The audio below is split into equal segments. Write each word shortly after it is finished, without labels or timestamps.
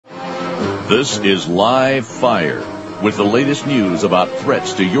This is Live Fire, with the latest news about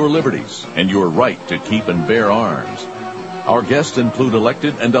threats to your liberties and your right to keep and bear arms. Our guests include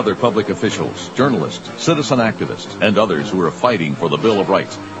elected and other public officials, journalists, citizen activists, and others who are fighting for the Bill of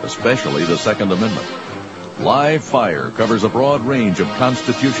Rights, especially the Second Amendment. Live Fire covers a broad range of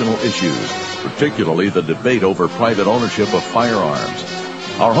constitutional issues, particularly the debate over private ownership of firearms.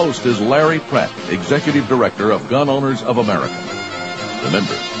 Our host is Larry Pratt, Executive Director of Gun Owners of America.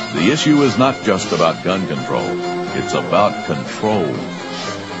 Remember, the issue is not just about gun control. It's about control.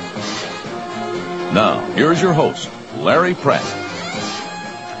 Now, here's your host, Larry Pratt.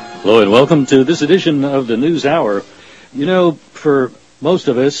 Hello and welcome to this edition of the News Hour. You know, for most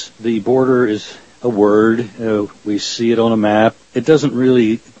of us, the border is a word. We see it on a map. It doesn't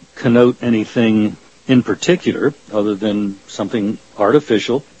really connote anything in particular other than something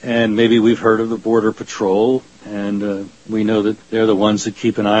artificial. And maybe we've heard of the Border Patrol, and we know that they're the ones that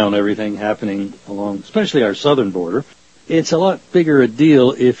keep an eye on everything happening along, especially our southern border. It's a lot bigger a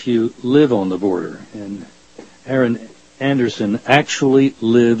deal if you live on the border. And Erin Anderson actually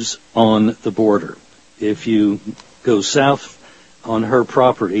lives on the border. If you go south on her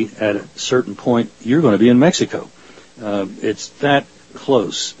property at a certain point, you're going to be in Mexico. It's that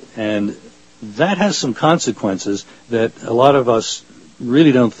close. And that has some consequences that a lot of us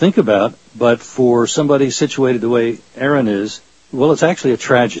really don't think about, but for somebody situated the way Erin is, well, it's actually a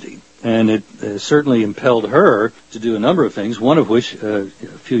tragedy. And it certainly impelled her to do a number of things, one of which a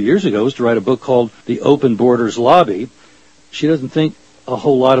few years ago was to write a book called The Open Borders Lobby. She doesn't think a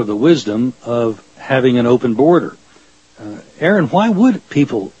whole lot of the wisdom of having an open border. Erin, why would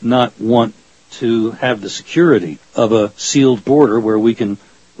people not want to have the security of a sealed border where we can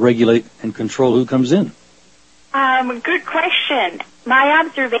regulate and control who comes in? Good question. My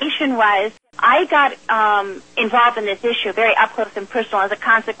observation was I got involved in this issue very up close and personal as a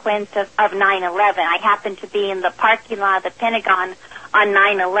consequence of 9/11. I happened to be in the parking lot of the Pentagon on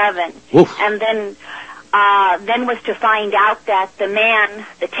 9/11. Oof. And then was to find out that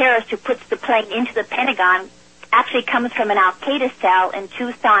the terrorist who puts the plane into the Pentagon actually comes from an Al-Qaeda cell in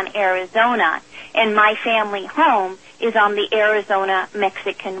Tucson, Arizona. And my family home is on the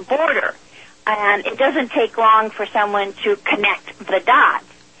Arizona-Mexican border. And it doesn't take long for someone to connect the dots.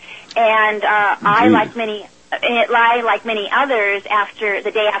 And I, like many others, after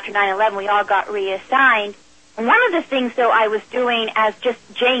the day after 9/11, we all got reassigned. And one of the things, though, I was doing as just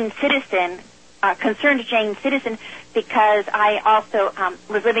Jane Citizen, concerned Jane Citizen, because I also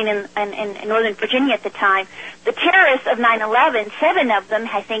was living in Northern Virginia at the time. The terrorists of 9/11, 7 of them,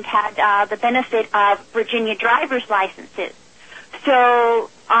 I think, had the benefit of Virginia driver's licenses.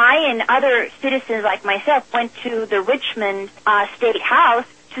 So I and other citizens like myself went to the Richmond State House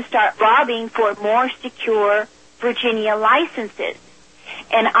to start lobbying for more secure Virginia licenses.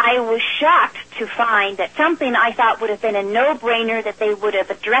 And I was shocked to find that something I thought would have been a no-brainer, that they would have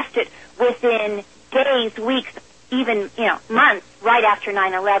addressed it within days, weeks, even, months right after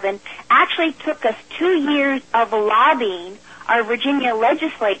 9/11, actually took us 2 years of lobbying our Virginia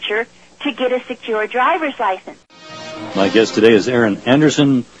legislature to get a secure driver's license. My guest today is Erin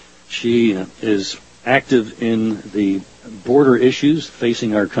Anderson. She is active in the border issues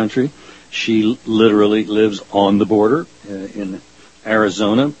facing our country. She literally lives on the border in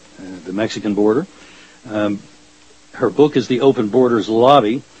Arizona, the Mexican border. Her book is The Open Borders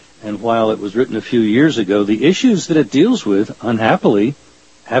Lobby, and while it was written a few years ago, the issues that it deals with, unhappily,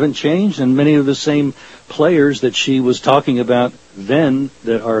 haven't changed, and many of the same players that she was talking about then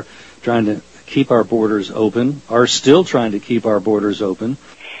that are trying to keep our borders open are still trying to keep our borders open.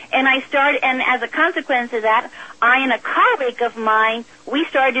 And as a consequence of that, I and a colleague of mine, we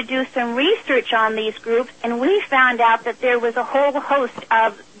started to do some research on these groups, and we found out that there was a whole host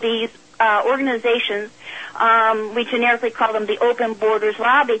of these organizations. We generically call them the Open Borders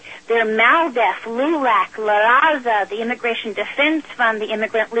Lobby. They're MALDEF, LULAC, La Raza, the Immigration Defense Fund, the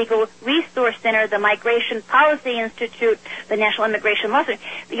Immigrant Legal Resource Center, the Migration Policy Institute, the National Immigration Law Center,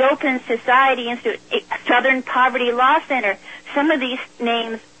 the Open Society Institute, Southern Poverty Law Center. Some of these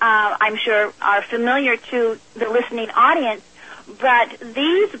names, I'm sure, are familiar to the listening audience, but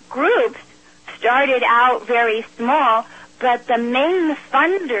these groups started out very small, but the main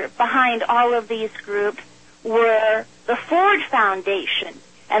funder behind all of these groups were the Ford Foundation,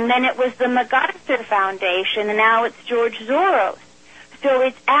 and then it was the MacArthur Foundation, and now it's George Soros. So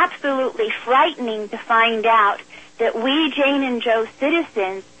it's absolutely frightening to find out that we, Jane and Joe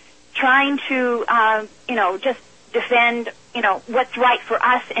citizens, trying to, just defend, what's right for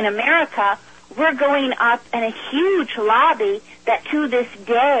us in America, we're going up in a huge lobby that to this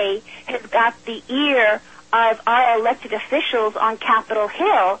day has got the ear of our elected officials on Capitol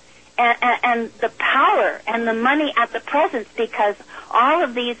Hill, and the power and the money at the present, because all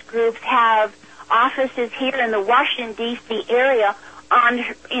of these groups have offices here in the Washington D.C. area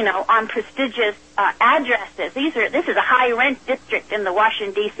on prestigious addresses. This is a high rent district in the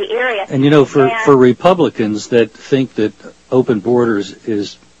Washington D.C. area. And for Republicans that think that open borders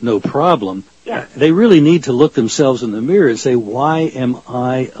is no problem, they really need to look themselves in the mirror and say, why am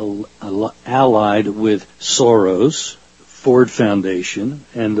I allied with Soros, Ford Foundation,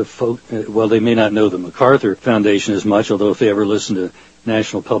 and the folk? Well, they may not know the MacArthur Foundation as much, although if they ever listen to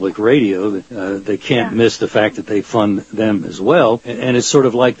National Public Radio, they can't miss the fact that they fund them as well. And it's sort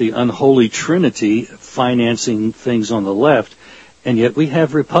of like the unholy trinity financing things on the left. And yet we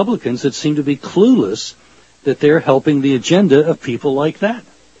have Republicans that seem to be clueless that they're helping the agenda of people like that.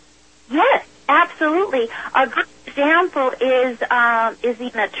 Yes, absolutely. A good example is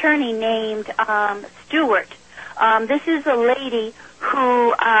an attorney named Stewart. This is a lady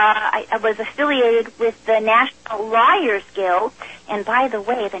who was affiliated with the National Lawyers Guild. And by the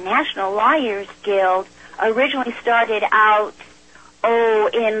way, the National Lawyers Guild originally started out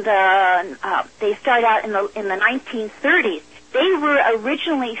in the 1930s. They were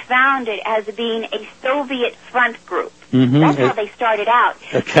originally founded as being a Soviet front group. Mm-hmm. That's how they started out.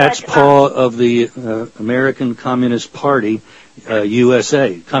 A cat's paw of the American Communist Party,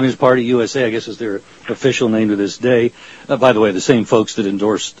 USA. Communist Party USA, I guess, is their official name to this day. By the way, the same folks that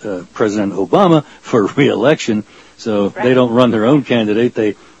endorsed President Obama for re-election. So they don't run their own candidate.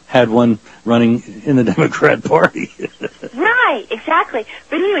 They had one running in the Democrat Party. Right, exactly.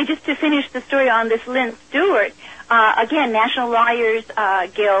 But anyway, just to finish the story on this Lynn Stewart, again, National Lawyers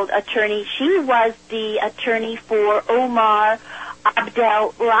Guild attorney. She was the attorney for Omar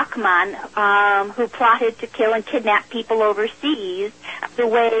Abdel Rahman, who plotted to kill and kidnap people overseas. The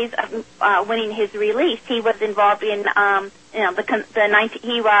ways of winning his release. He was involved in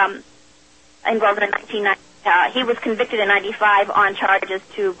he was convicted in 95 on charges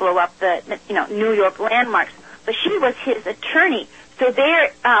to blow up the New York landmarks. But she was his attorney. So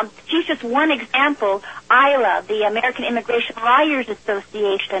she's just one example. ILA, the American Immigration Lawyers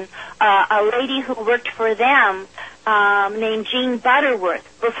Association, a lady who worked for them named Jean Butterworth.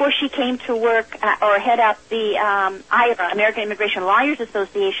 Before she came to work or head up the ILA, American Immigration Lawyers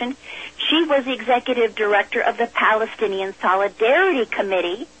Association, she was the executive director of the Palestinian Solidarity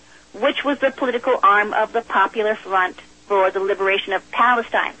Committee, which was the political arm of the Popular Front for the Liberation of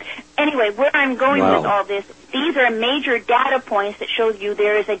Palestine. Anyway, where I'm going with all this, these are major data points that show you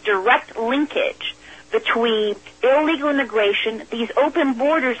there is a direct linkage between illegal immigration, these open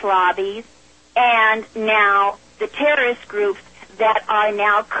borders lobbies, and now the terrorist groups that are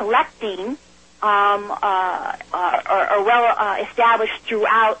now collecting are well established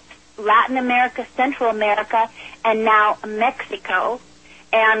throughout Latin America, Central America, and now Mexico.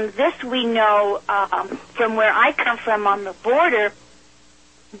 And this we know from where I come from on the border,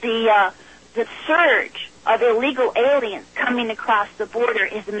 the surge of illegal aliens coming across the border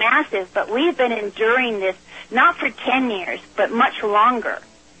is massive, but we've been enduring this not for 10 years, but much longer.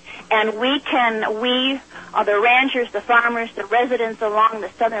 And the ranchers, the farmers, the residents along the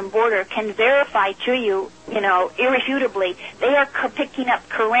southern border can verify to you, irrefutably, they are picking up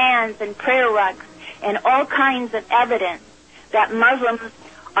Korans and prayer rugs and all kinds of evidence that Muslims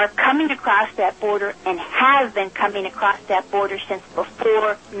are coming across that border and have been coming across that border since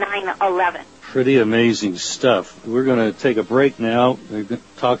before 9/11. Pretty amazing stuff. We're going to take a break now. We're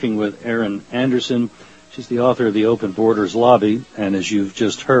talking with Erin Anderson. She's the author of The Open Borders Lobby, and as you've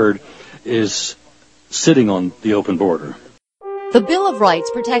just heard, is sitting on the open border. The Bill of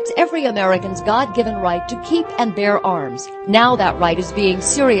Rights protects every American's God-given right to keep and bear arms. Now that right is being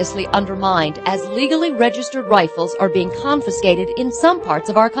seriously undermined as legally registered rifles are being confiscated in some parts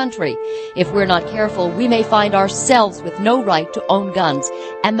of our country. If we're not careful, we may find ourselves with no right to own guns,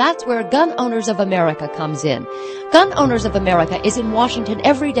 and that's where Gun Owners of America comes in. Gun Owners of America is in Washington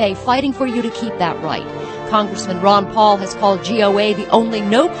every day fighting for you to keep that right. Congressman Ron Paul has called GOA the only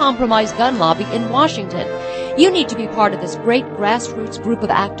no-compromise gun lobby in Washington. You need to be part of this great grassroots group of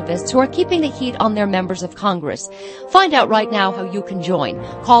activists who are keeping the heat on their members of Congress. Find out right now how you can join.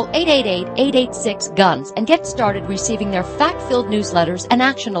 Call 888-886-GUNS and get started receiving their fact-filled newsletters and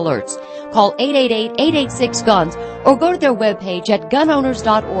action alerts. Call 888-886-GUNS or go to their webpage at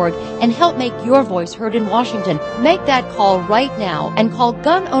gunowners.org and help make your voice heard in Washington. Make that call right now and call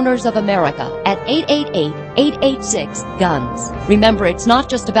Gun Owners of America at 888-886-GUNS. Remember, it's not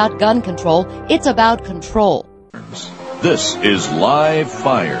just about gun control, it's about control. This is Live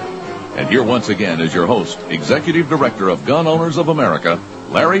Fire. And here once again is your host, Executive Director of Gun Owners of America,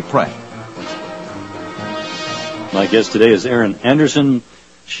 Larry Pratt. My guest today is Erin Anderson.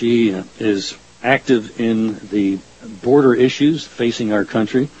 She is active in the border issues facing our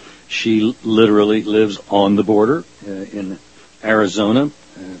country. She literally lives on the border in Arizona,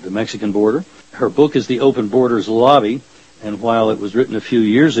 the Mexican border. Her book is The Open Borders Lobby, and while it was written a few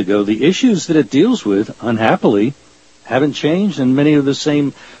years ago, the issues that it deals with, unhappily, haven't changed, and many of the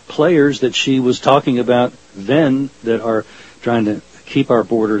same players that she was talking about then that are trying to keep our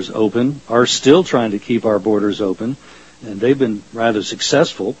borders open are still trying to keep our borders open, and they've been rather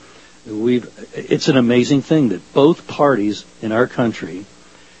successful. It's an amazing thing that both parties in our country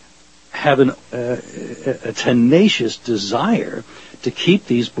have a tenacious desire to keep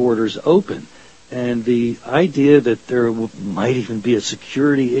these borders open. And the idea that there might even be a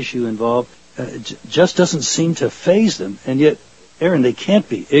security issue involved just doesn't seem to faze them. And yet, Aaron, they can't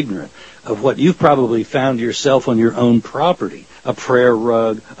be ignorant of what you've probably found yourself on your own property. A prayer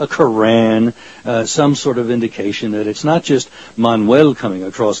rug, a Koran, some sort of indication that it's not just Manuel coming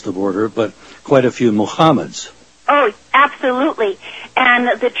across the border, but quite a few Muhammads. Oh, absolutely.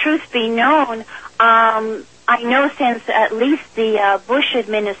 And the truth be known, I know since at least the Bush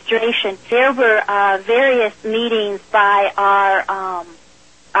administration, there were various meetings by our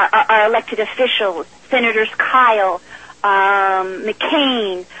elected officials, Senators Kyle,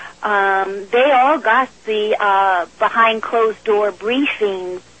 McCain. They all got the behind closed door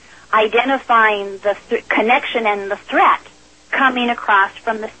briefings identifying the connection and the threat coming across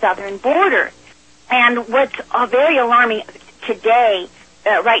from the southern border. And what's very alarming today,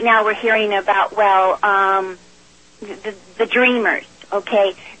 right now we're hearing about, the dreamers,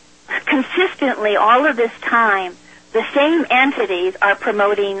 okay? Consistently, all of this time, the same entities are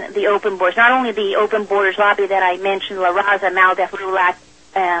promoting the open borders, not only the open borders lobby that I mentioned, La Raza, Maldef, Lulac,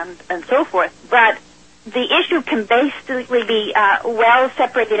 and so forth, but the issue can basically be well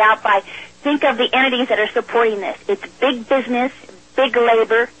separated out by, think of the entities that are supporting this. It's big business, big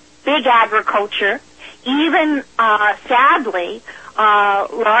labor, big agriculture, even, sadly,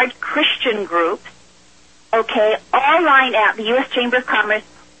 large Christian groups, okay, all lined up, the U.S. Chamber of Commerce,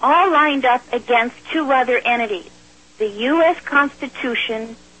 all lined up against two other entities, the U.S.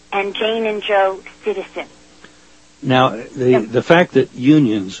 Constitution and Jane and Joe Citizen. Now, the fact that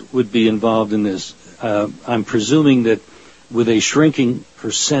unions would be involved in this, I'm presuming that with a shrinking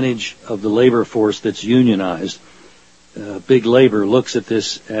percentage of the labor force that's unionized, big labor looks at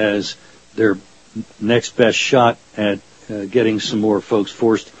this as their next best shot at getting some more folks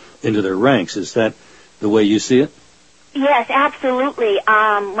forced into their ranks. Is that the way you see it? Yes, absolutely.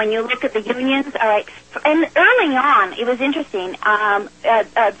 When you look at the unions, all right, and early on, it was interesting.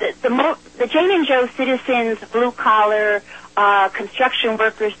 The Jane and Joe Citizens, blue collar, construction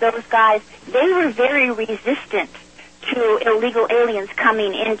workers, those guys, they were very resistant to illegal aliens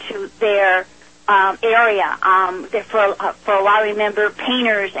coming into their area. For a while, remember,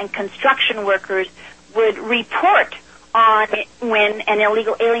 painters and construction workers would report on when an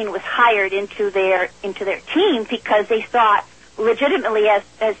illegal alien was hired into their team because they thought legitimately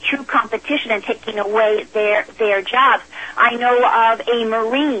as true competition and taking away their jobs. I know of a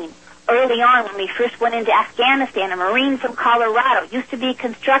Marine early on when we first went into Afghanistan, a Marine from Colorado, used to be a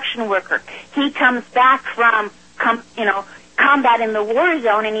construction worker. He comes back from combat in the war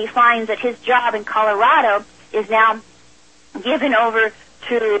zone, and he finds that his job in Colorado is now given over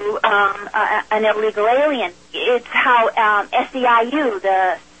to an illegal alien. It's how SEIU,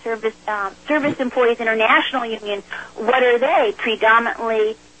 the Service Employees International Union, what are they?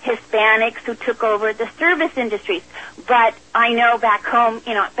 Predominantly Hispanics who took over the service industries. But I know back home,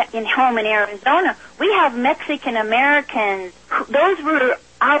 in Arizona, we have Mexican Americans. Those were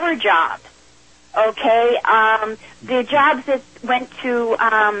our jobs. Okay, the jobs that went to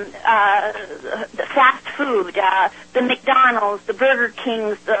the fast food, the McDonald's, the Burger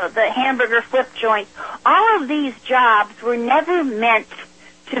Kings, the hamburger flip joints, all of these jobs were never meant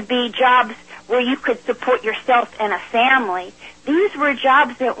to be jobs where you could support yourself and a family. These were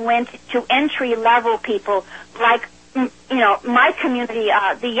jobs that went to entry-level people like, my community,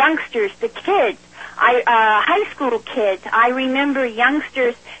 the youngsters, the kids, high school kids. I remember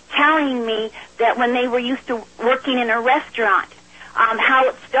youngsters telling me that when they were used to working in a restaurant, how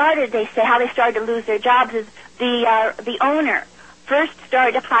it started, they say, how they started to lose their jobs is the owner first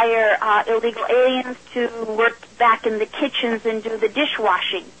started to hire illegal aliens to work back in the kitchens and do the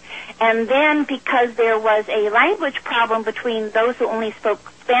dishwashing. And then because there was a language problem between those who only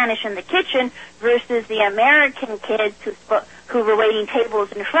spoke Spanish in the kitchen versus the American kids who were waiting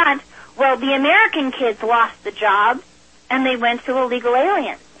tables in front, well, the American kids lost the job and they went to illegal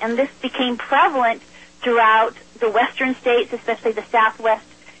aliens. And this became prevalent throughout the western states, especially the Southwest,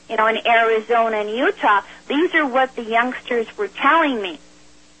 in Arizona and Utah. These are what the youngsters were telling me.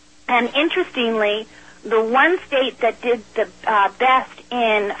 And interestingly, the one state that did the best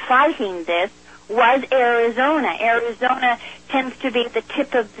in fighting this was Arizona. Arizona tends to be the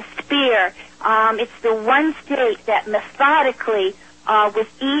tip of the spear. It's the one state that methodically,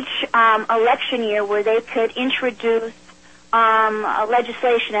 with each election year, where they could introduce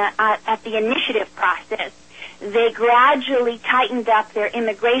legislation at the initiative process, they gradually tightened up their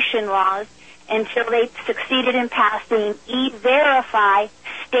immigration laws until they succeeded in passing E-Verify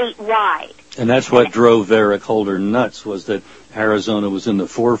statewide. And that's what drove Eric Holder nuts, was that Arizona was in the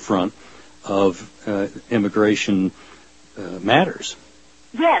forefront of immigration matters.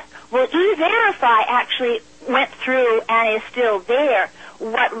 Yes. Well, E-Verify actually went through and is still there.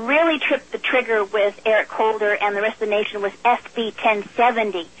 What really tripped the trigger with Eric Holder and the rest of the nation was SB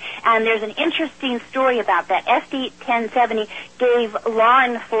 1070. And there's an interesting story about that. SB 1070 gave law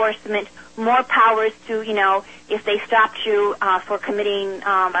enforcement more powers to, if they stopped you for committing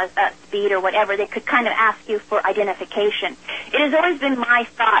a speed or whatever, they could kind of ask you for identification. It has always been my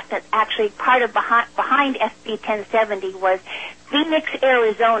thought that actually part of behind SB 1070 was Phoenix,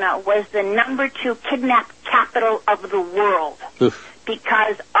 Arizona was the number 2 kidnap capital of the world. Oof.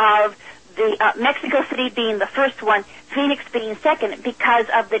 Because of the Mexico City being the first one, Phoenix being second, because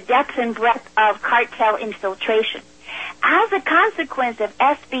of the depth and breadth of cartel infiltration. As a consequence of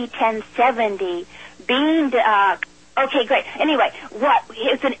SB 1070 being okay, great. Anyway,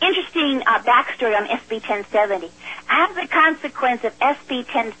 it's an interesting backstory on SB 1070. As a consequence of SB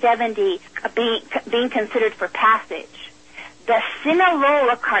 1070 being considered for passage, the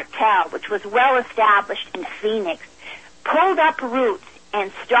Sinaloa cartel, which was well established in Phoenix, pulled up roots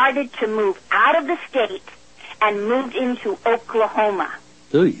and started to move out of the state and moved into Oklahoma.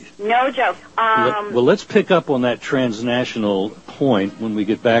 Do you? No joke. Well, let's pick up on that transnational point when we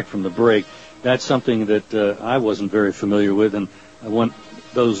get back from the break. That's something that I wasn't very familiar with, and I want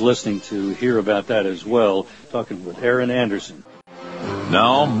those listening to hear about that as well. Talking with Aaron Anderson.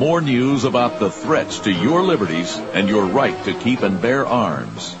 Now, more news about the threats to your liberties and your right to keep and bear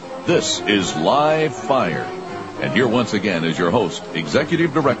arms. This is Live Fire. And here once again is your host,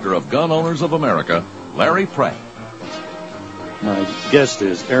 Executive Director of Gun Owners of America, Larry Pratt. My guest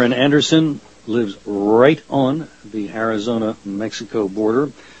is Aaron Anderson, lives right on the Arizona-Mexico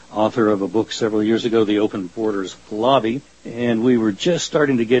border, author of a book several years ago, The Open Borders Lobby. And we were just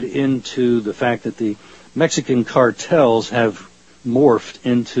starting to get into the fact that the Mexican cartels have morphed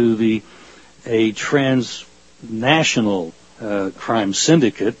into a transnational crime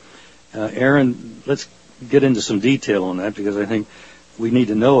syndicate. Aaron, let's get into some detail on that, because I think we need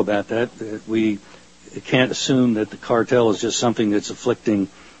to know about that. We can't assume that the cartel is just something that's afflicting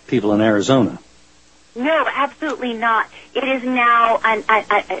people in Arizona. No, absolutely not. It is now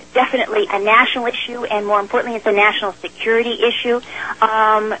definitely a national issue, and more importantly, it's a national security issue.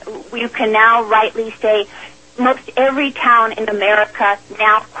 You can now rightly say most every town in America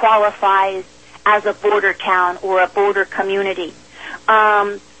now qualifies as a border town or a border community.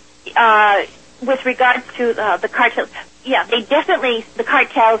 With regard to the cartels, yeah, they definitely, the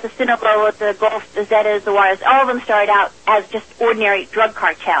cartels, the Sinaloa, the Gulf, the Zetas, the Juarez, all of them started out as just ordinary drug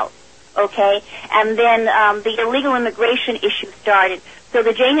cartels, okay? And then the illegal immigration issue started. So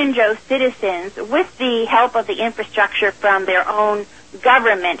the Jane and Joe citizens, with the help of the infrastructure from their own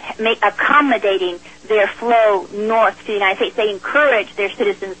government, accommodating their flow north to the United States, they encourage their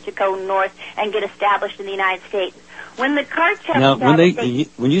citizens to go north and get established in the United States. When the cartel now,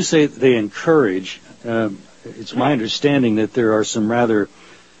 when you say they encourage, it's my understanding that there are some rather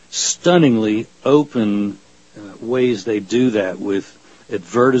stunningly open ways they do that, with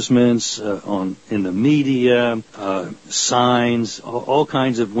advertisements in the media, signs, all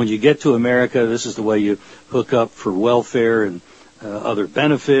kinds of. When you get to America, this is the way you hook up for welfare and other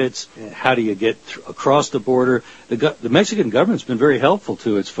benefits. How do you get across the border? The Mexican government's been very helpful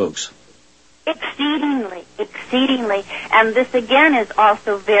to its folks. Exceedingly, and this again is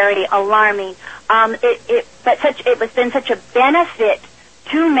also very alarming. It was been such a benefit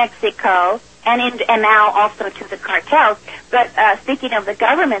to Mexico and now also to the cartels. But speaking of the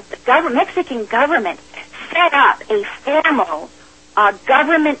government, Mexican government set up a formal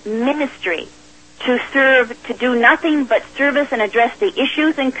government ministry to do nothing but service and address the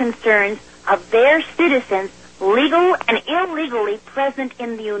issues and concerns of their citizens, legal and illegally present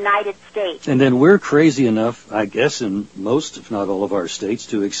in the United States. And then we're crazy enough, I guess, in most, if not all of our states,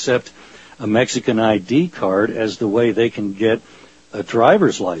 to accept a Mexican ID card as the way they can get a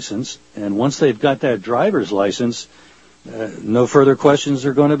driver's license. And once they've got that driver's license, no further questions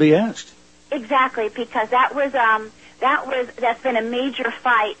are going to be asked. Exactly, because that's been a major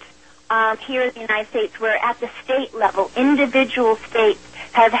fight here in the United States, where at the state level, individual states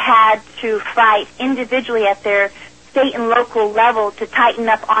have had to fight individually at their state and local level to tighten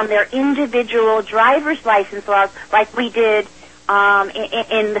up on their individual driver's license laws, like we did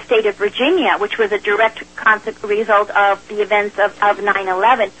in the state of Virginia, which was a direct result of the events of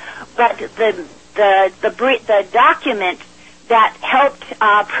 9/11. But the document that helped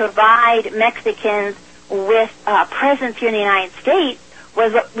provide Mexicans with presence here in the United States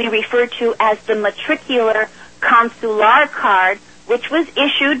was what we refer to as the matricular consular card, which was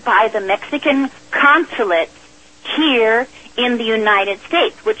issued by the Mexican consulate here in the United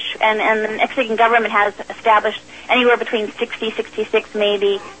States, and the Mexican government has established anywhere between 66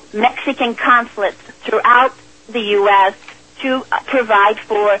 maybe Mexican consulates throughout the U.S. to provide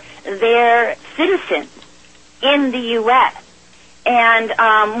for their citizens in the U.S. And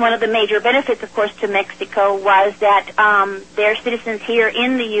one of the major benefits, of course, to Mexico was that their citizens here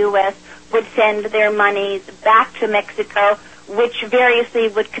in the U.S. would send their monies back to Mexico, which variously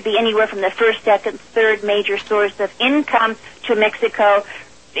could be anywhere from the first, second, third major source of income to Mexico,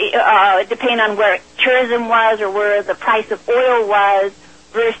 depending on where tourism was or where the price of oil was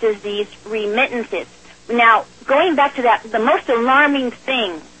versus these remittances. Now, going back to that, the most alarming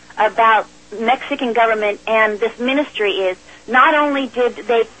thing about Mexican government and this ministry is not only did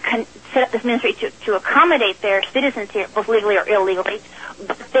they set up this ministry to accommodate their citizens here, both legally or illegally,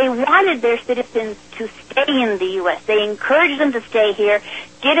 but they wanted their citizens to stay in the U.S. They encouraged them to stay here,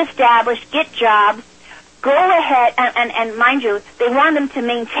 get established, get jobs, go ahead, and mind you, they wanted them to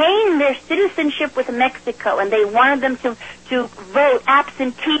maintain their citizenship with Mexico, and they wanted them to vote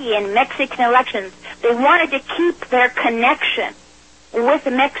absentee in Mexican elections. They wanted to keep their connection with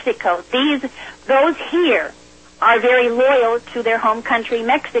Mexico. Those here are very loyal to their home country,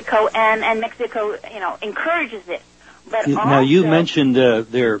 Mexico, and Mexico, encourages it. But now, you mentioned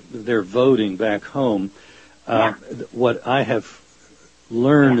their voting back home. What I have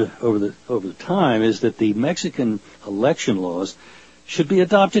learned over the time is that the Mexican election laws should be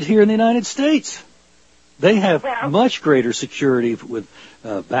adopted here in the United States. They have much greater security with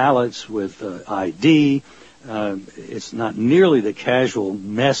ballots, with ID. It's not nearly the casual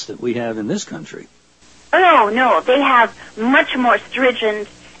mess that we have in this country. Oh, no. They have much more stringent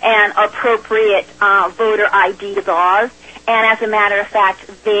and appropriate voter ID laws. And as a matter of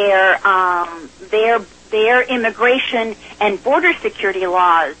fact, their immigration and border security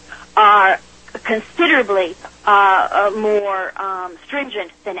laws are considerably more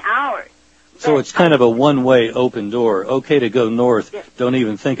stringent than ours. So it's kind of a one-way open door. Okay to go north. Yes. Don't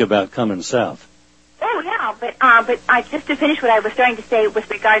even think about coming south. Oh, yeah, but just to finish what I was starting to say with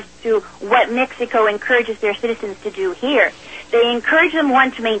regards to what Mexico encourages their citizens to do here. They encourage them, one,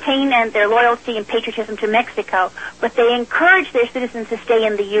 to maintain their loyalty and patriotism to Mexico, but they encourage their citizens to stay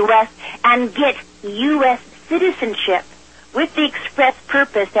in the U.S. and get U.S. citizenship with the express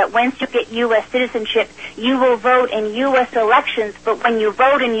purpose that once you get U.S. citizenship, you will vote in U.S. elections, but when you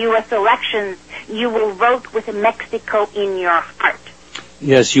vote in U.S. elections, you will vote with Mexico in your heart.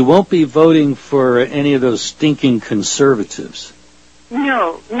 Yes, you won't be voting for any of those stinking conservatives.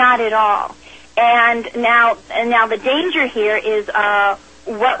 No, not at all. And now the danger here is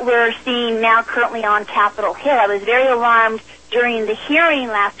what we're seeing now currently on Capitol Hill. I was very alarmed during the hearing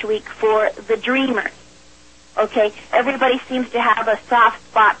last week for the Dreamers. Okay, everybody seems to have a soft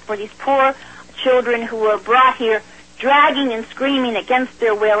spot for these poor children who were brought here, dragging and screaming against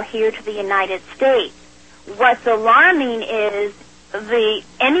their will here to the United States. What's alarming is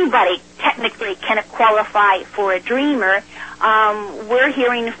anybody technically can qualify for a Dreamer. We're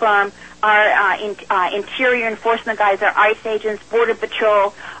hearing from our interior enforcement guys, our ICE agents, Border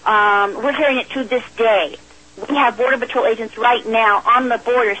Patrol. We're hearing it to this day. We have Border Patrol agents right now on the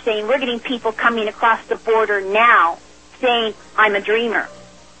border saying we're getting people coming across the border now saying, I'm a Dreamer.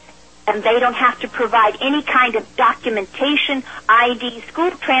 And they don't have to provide any kind of documentation, ID,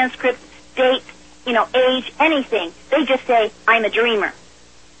 school transcripts, dates, age, anything. They just say, I'm a Dreamer.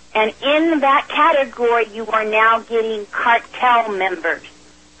 And in that category, you are now getting cartel members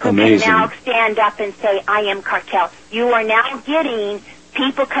who Amazing. Can now stand up and say, I am cartel. You are now getting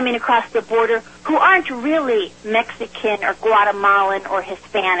people coming across the border who aren't really Mexican or Guatemalan or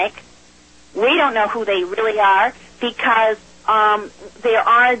Hispanic. We don't know who they really are because there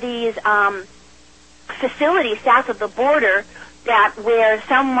are these facilities south of the border where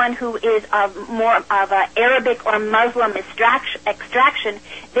someone who is more of an Arabic or Muslim extraction,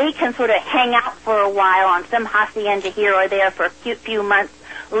 they can sort of hang out for a while on some hacienda here or there for a few months,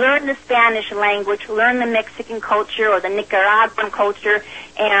 learn the Spanish language, learn the Mexican culture or the Nicaraguan culture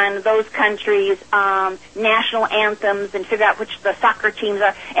and those countries' national anthems and figure out which the soccer teams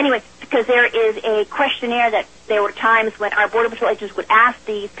are. Anyway, because there is a questionnaire that there were times when our Border Patrol agents would ask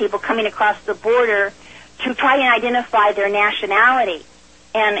these people coming across the border to try and identify their nationality.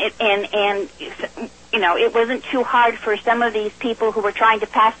 And it wasn't too hard for some of these people who were trying to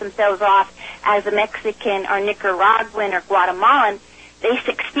pass themselves off as a Mexican or Nicaraguan or Guatemalan. They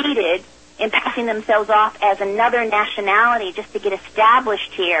succeeded in passing themselves off as another nationality just to get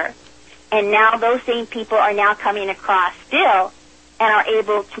established here. And now those same people are now coming across still and are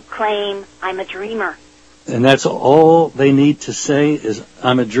able to claim, I'm a dreamer. And that's all they need to say is,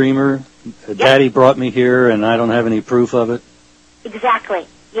 I'm a dreamer. Yep. Daddy brought me here and I don't have any proof of it. Exactly.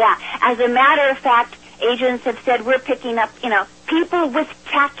 Yeah. As a matter of fact, agents have said we're picking up, people with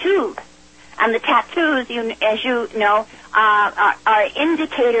tattoos. And the tattoos, as you know, are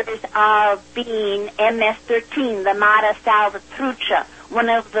indicators of being MS-13, the Mata Salvatrucha, one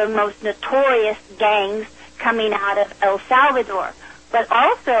of the most notorious gangs coming out of El Salvador. But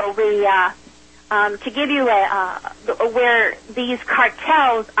also, to give you where these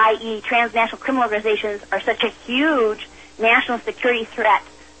cartels, i.e. transnational criminal organizations, are such a huge national security threat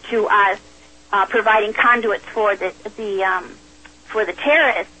to us, providing conduits for the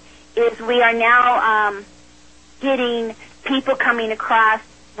terrorists, is we are now getting people coming across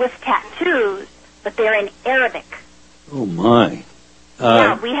with tattoos, but they're in Arabic. Oh my!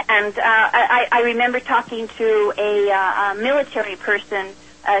 I remember talking to a military person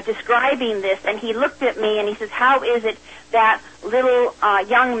describing this, and he looked at me and he says, "How is it that little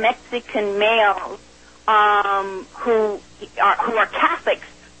young Mexican males who are Catholics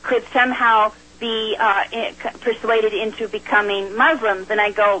could somehow be persuaded into becoming Muslims?" And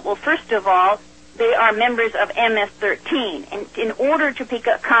I go, well, first of all, they are members of MS-13. And in order to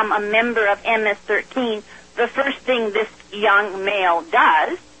become a member of MS-13, the first thing this young male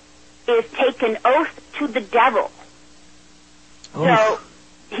does is take an oath to the devil. Oh. So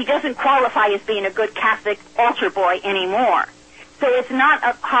he doesn't qualify as being a good Catholic altar boy anymore. So it's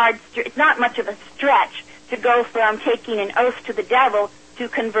not it's not much of a stretch to go from taking an oath to the devil to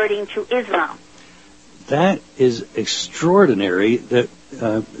converting to Islam. That is extraordinary that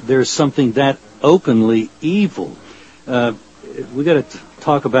there's something that openly evil. We got to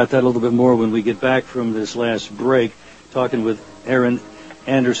talk about that a little bit more when we get back from this last break, talking with Aaron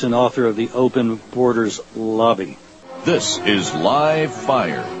Anderson, author of The Open Borders Lobby. This is Live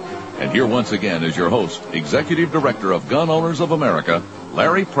Fire. And here once again is your host, Executive Director of Gun Owners of America,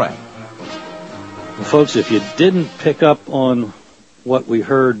 Larry Pratt. Well, folks, if you didn't pick up on what we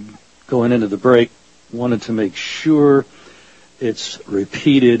heard going into the break, wanted to make sure it's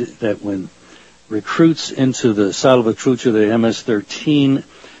repeated that when recruits into the Salvatrucha, the MS-13,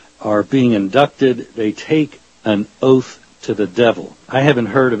 are being inducted, they take an oath to the devil. I haven't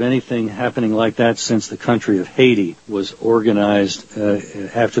heard of anything happening like that since the country of Haiti was organized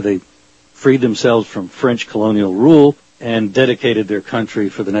after they freed themselves from French colonial rule and dedicated their country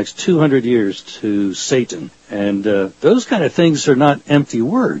for the next 200 years to Satan. And those kind of things are not empty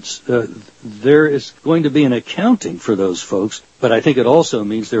words. There is going to be an accounting for those folks, but I think it also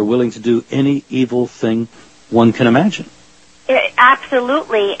means they're willing to do any evil thing one can imagine.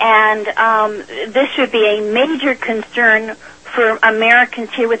 Absolutely, and this should be a major concern for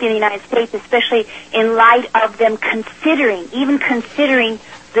Americans here within the United States, especially in light of them considering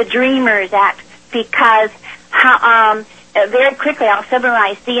the Dreamers Act, because very quickly, I'll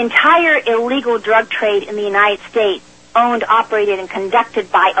summarize. The entire illegal drug trade in the United States, owned, operated, and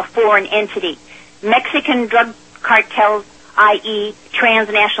conducted by a foreign entity. Mexican drug cartels, i.e.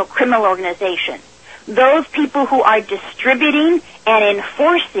 transnational criminal organizations. Those people who are distributing and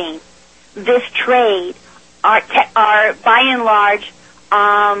enforcing this trade are by and large,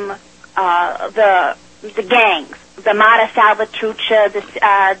 the gangs. The Mata Salvatrucha,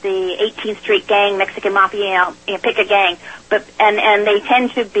 the 18th Street Gang, Mexican Mafia, pick a gang, and they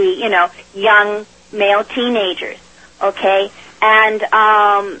tend to be, young male teenagers, okay? And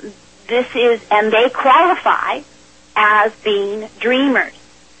and they qualify as being dreamers.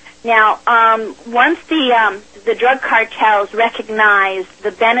 Now, once the drug cartels recognize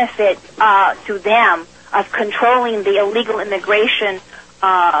the benefit to them of controlling the illegal immigration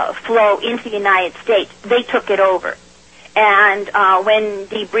flow into the United States, they took it over. And when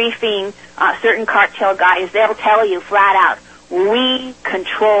debriefing certain cartel guys, they'll tell you flat out, we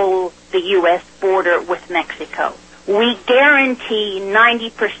control the U.S. border with Mexico. We guarantee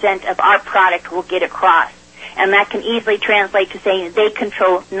 90% of our product will get across. And that can easily translate to saying they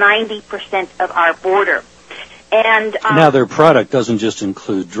control 90% of our border. And now their product doesn't just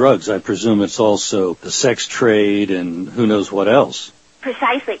include drugs. I presume it's also the sex trade and who knows what else.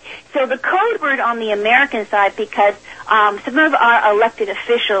 Precisely. So the code word on the American side, because some of our elected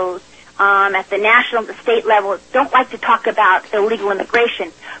officials at the national, the state level, don't like to talk about illegal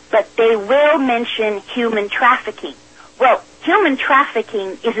immigration, but they will mention human trafficking. Well, human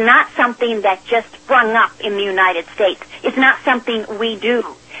trafficking is not something that just sprung up in the United States. It's not something we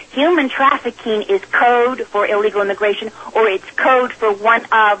do. Human trafficking is code for illegal immigration, or it's code for one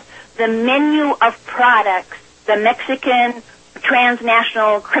of the menu of products the Mexican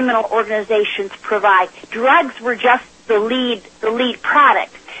transnational criminal organizations provide. Drugs were just the lead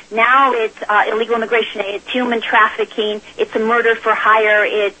product. Now it's illegal immigration, it's human trafficking, it's a murder for hire,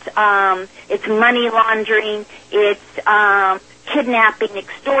 it's money laundering, it's kidnapping,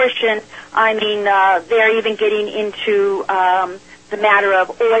 extortion. I mean, they're even getting into the matter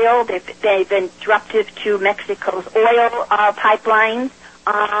of oil. They've been disruptive to Mexico's oil pipelines,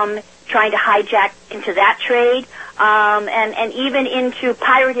 trying to hijack into that trade, and even into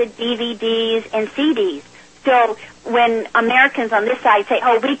pirated DVDs and CDs. So when Americans on this side say,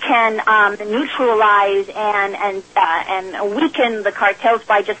 "Oh, we can neutralize and weaken the cartels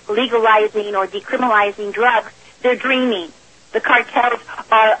by just legalizing or decriminalizing drugs," they're dreaming. The cartels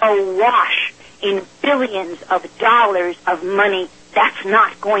are awash in billions of dollars of money. That's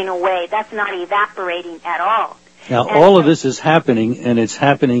not going away. That's not evaporating at all. Now, all of this is happening, and it's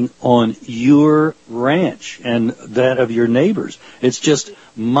happening on your ranch and that of your neighbors. It's just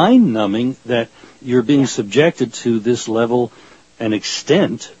mind-numbing that you're being subjected to this level and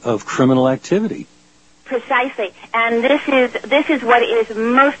extent of criminal activity. Precisely. And this is what is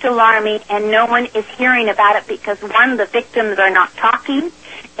most alarming, and no one is hearing about it because, one, the victims are not talking,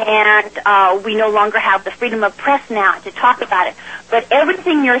 and we no longer have the freedom of press now to talk about it. But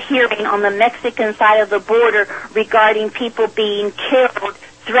everything you're hearing on the Mexican side of the border regarding people being killed,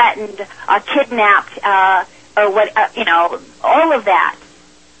 threatened, kidnapped, or what, all of that,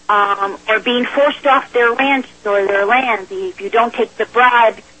 or being forced off their ranches or their lands. If you don't take the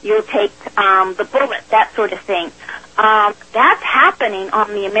bribe, you'll take the bullet, that sort of thing. That's happening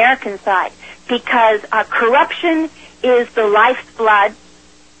on the American side because corruption is the lifeblood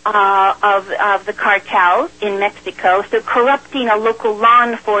of the cartels in Mexico. So corrupting a local law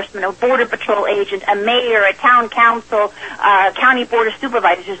enforcement, a border patrol agent, a mayor, a town council, county board of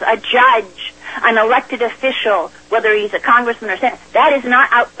supervisors, a judge, an elected official, whether he's a congressman or senator, that is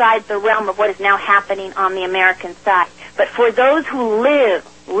not outside the realm of what is now happening on the American side. But for those who live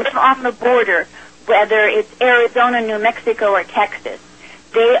on the border, whether it's Arizona, New Mexico, or Texas,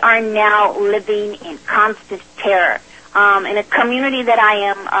 they are now living in constant terror. In a community that I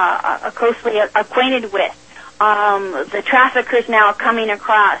am closely acquainted with, the traffickers now coming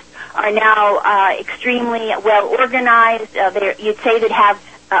across are now extremely well organized. You'd say they'd have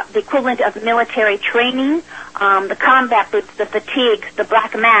the equivalent of military training, the combat boots, the fatigues, the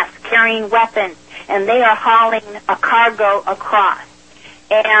black masks, carrying weapons, and they are hauling a cargo across.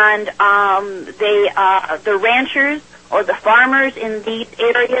 And the ranchers or the farmers in these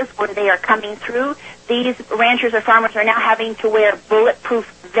areas where they are coming through, these ranchers or farmers are now having to wear bulletproof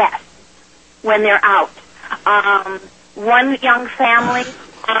vests when they're out. One young family,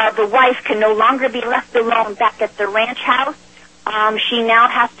 the wife can no longer be left alone back at the ranch house. She now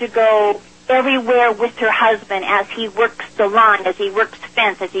has to go everywhere with her husband as he works the lawn, as he works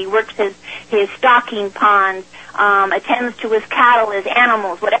fence, as he works his stocking ponds, attends to his cattle, his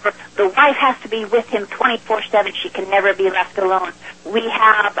animals, whatever. The wife has to be with him 24/7. She can never be left alone. We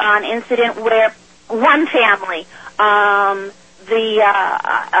have an incident where one family,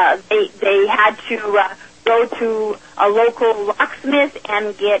 they had to go to a local locksmith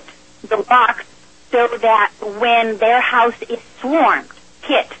and get the locks so that when their house is swarmed,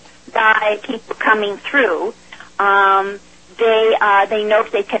 hit by people coming through, they know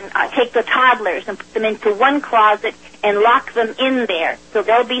they can take the toddlers and put them into one closet and lock them in there so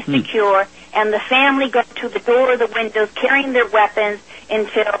they'll be secure, and the family go to the door or the windows carrying their weapons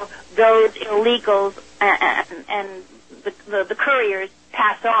until those illegals and the couriers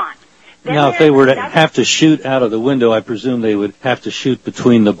pass on. Then now, if they were to have to shoot out of the window, I presume they would have to shoot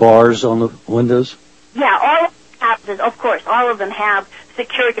between the bars on the windows? Yeah, all of the houses, of course, all of them have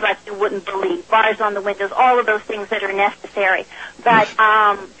security devices you wouldn't believe, bars on the windows, all of those things that are necessary. But,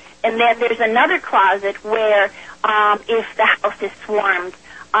 and then there's another closet where, if the house is swarmed,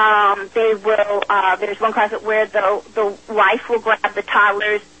 they will, there's one closet where the wife will grab the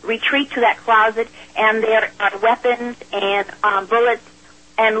toddlers, retreat to that closet, and there are weapons and bullets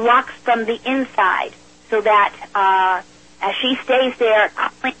and locks from the inside so that as she stays there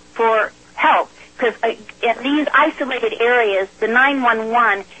calling for help. Because in these isolated areas, the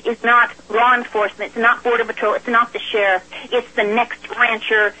 911 is not law enforcement, it's not Border Patrol, it's not the sheriff, it's the next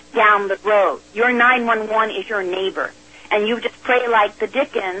rancher down the road. Your 911 is your neighbor. And you just pray like the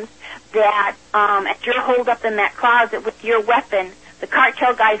Dickens that if you're holed up in that closet with your weapon, the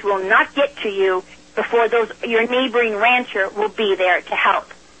cartel guys will not get to you before your neighboring rancher will be there to help.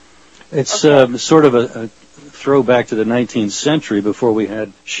 It's sort of a throwback to the 19th century before we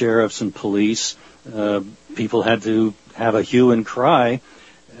had sheriffs and police. People had to have a hue and cry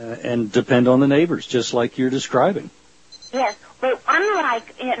and depend on the neighbors, just like you're describing. Yes. Well,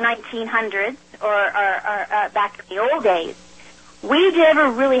 unlike in the 1900s or back in the old days, we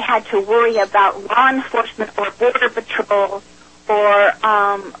never really had to worry about law enforcement or border patrol or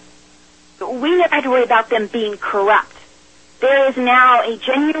we never had to worry about them being corrupt. There is now a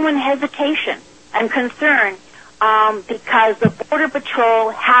genuine hesitation and concern because the Border Patrol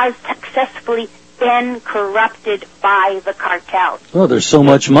has successfully been corrupted by the cartels. Oh, there's so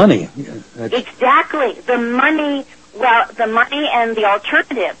much money. Exactly. The money and the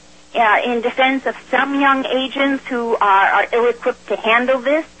alternative in defense of some young agents who are ill-equipped to handle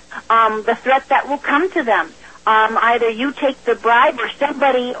this, the threat that will come to them. Either you take the bribe or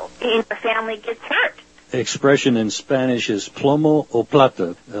somebody in the family gets hurt. Expression in Spanish is plomo o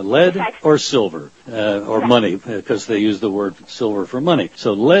plata, lead or silver, or money, because they use the word silver for money.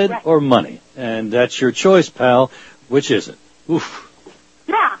 So lead or money. And that's your choice, pal. Which is it? Oof.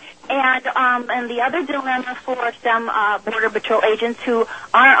 Yeah. And the other dilemma for some Border Patrol agents who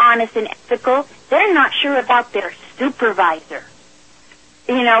are honest and ethical, they're not sure about their supervisor.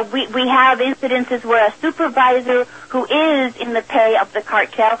 You know, we have incidences where a supervisor who is in the pay of the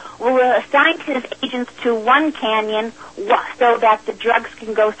cartel will assign his agents to one canyon so that the drugs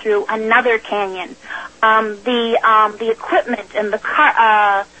can go through another canyon. The equipment and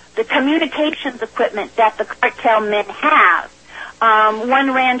the communications equipment that the cartel men have.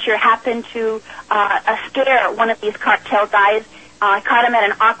 One rancher happened to scare one of these cartel guys. Caught him at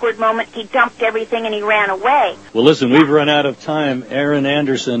an awkward moment. He dumped everything and he ran away. Well, listen, we've run out of time. Aaron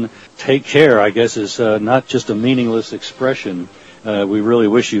Anderson, take care, I guess, is not just a meaningless expression. We really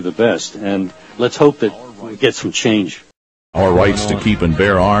wish you the best, and let's hope that we get some change. Our rights to keep and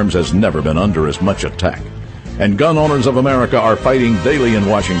bear arms has never been under as much attack. And gun owners of America are fighting daily in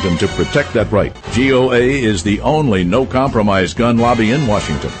Washington to protect that right. GOA is the only no-compromise gun lobby in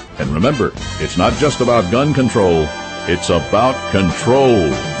Washington. And remember, it's not just about gun control. It's about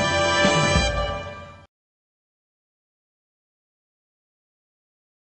control.